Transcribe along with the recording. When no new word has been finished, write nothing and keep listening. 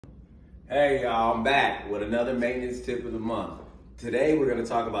Hey y'all, I'm back with another maintenance tip of the month. Today we're going to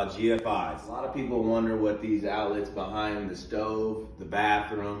talk about GFIs. A lot of people wonder what these outlets behind the stove, the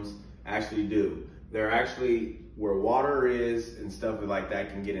bathrooms actually do. They're actually where water is and stuff like that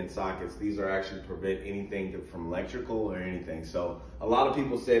can get in sockets. These are actually prevent anything from electrical or anything. So a lot of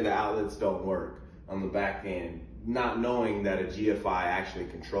people say the outlets don't work on the back end, not knowing that a GFI actually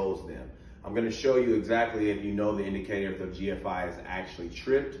controls them. I'm going to show you exactly if you know the indicator if the GFI is actually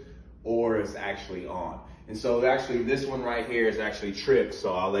tripped or is actually on. And so actually this one right here is actually tripped,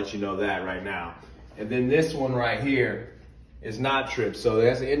 so I'll let you know that right now. And then this one right here is not tripped, so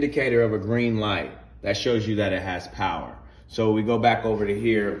that's an indicator of a green light. That shows you that it has power. So we go back over to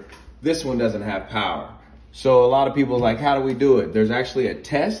here, this one doesn't have power. So a lot of people are like, how do we do it? There's actually a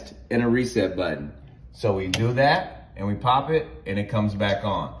test and a reset button. So we do that and we pop it and it comes back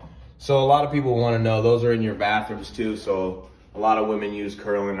on. So a lot of people want to know, those are in your bathrooms too, so a lot of women use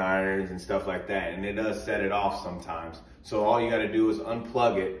curling irons and stuff like that, and it does set it off sometimes. So all you gotta do is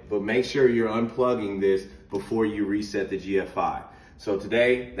unplug it, but make sure you're unplugging this before you reset the GFI. So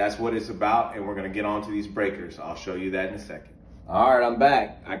today, that's what it's about, and we're gonna get onto these breakers. I'll show you that in a second. All right, I'm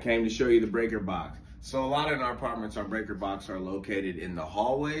back. I came to show you the breaker box. So a lot in our apartments, our breaker box are located in the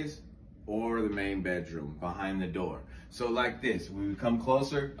hallways or the main bedroom behind the door. So like this, when we come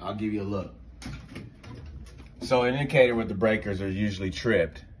closer, I'll give you a look. So an indicator with the breakers are usually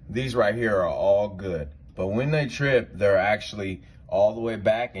tripped. These right here are all good. But when they trip, they're actually all the way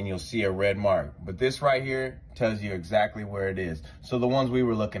back and you'll see a red mark. But this right here tells you exactly where it is. So the ones we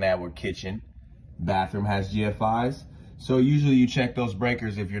were looking at were kitchen, bathroom has GFIs. So usually you check those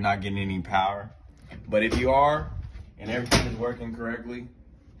breakers if you're not getting any power. But if you are and everything is working correctly,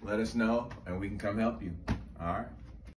 let us know and we can come help you. All right.